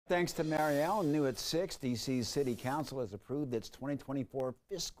Thanks to Marielle. New at 6, D.C.'s City Council has approved its 2024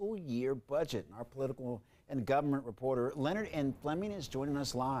 fiscal year budget. Our political and government reporter Leonard N. Fleming is joining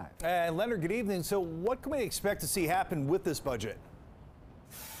us live. And Leonard, good evening. So what can we expect to see happen with this budget?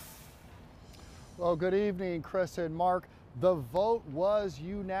 Well, good evening, Chris and Mark. The vote was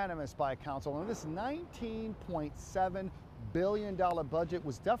unanimous by council, and this $19.7 billion budget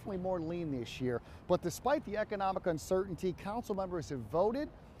was definitely more lean this year. But despite the economic uncertainty, council members have voted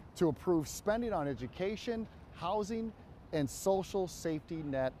to approve spending on education, housing, and social safety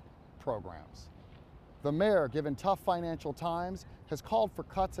net programs. The mayor, given tough financial times, has called for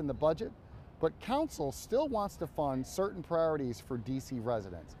cuts in the budget, but council still wants to fund certain priorities for D.C.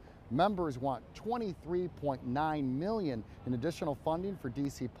 residents. Members want $23.9 million in additional funding for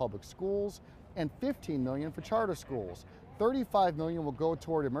D.C. public schools and $15 million for charter schools. $35 million will go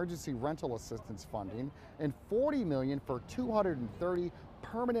toward emergency rental assistance funding and $40 million for 230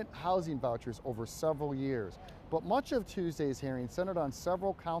 permanent housing vouchers over several years. But much of Tuesday's hearing centered on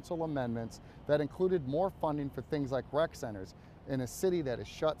several council amendments that included more funding for things like rec centers in a city that has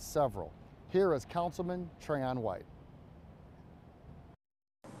shut several. Here is Councilman Trayon White.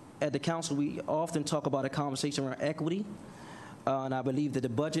 At the council, we often talk about a conversation around equity, and I believe that the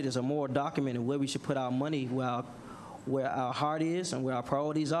budget is a moral document of where we should put our money, where our heart is and where our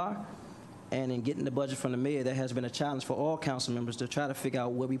priorities are. And in getting the budget from the mayor, that has been a challenge for all council members to try to figure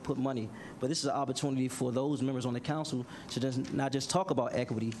out where we put money. But this is an opportunity for those members on the council to not just talk about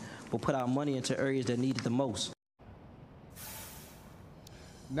equity, but put our money into areas that need it the most.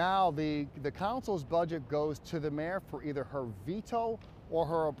 Now the council's budget goes to the mayor for either her veto or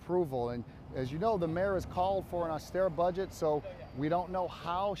her approval. And as you know, the mayor has called for an austere budget, so we don't know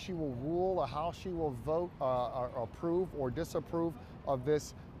how she will rule or how she will vote, or approve or disapprove of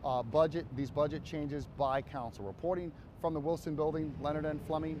this these budget changes by council. Reporting from the Wilson Building, Leonard N.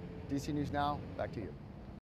 Fleming, DC News Now, back to you.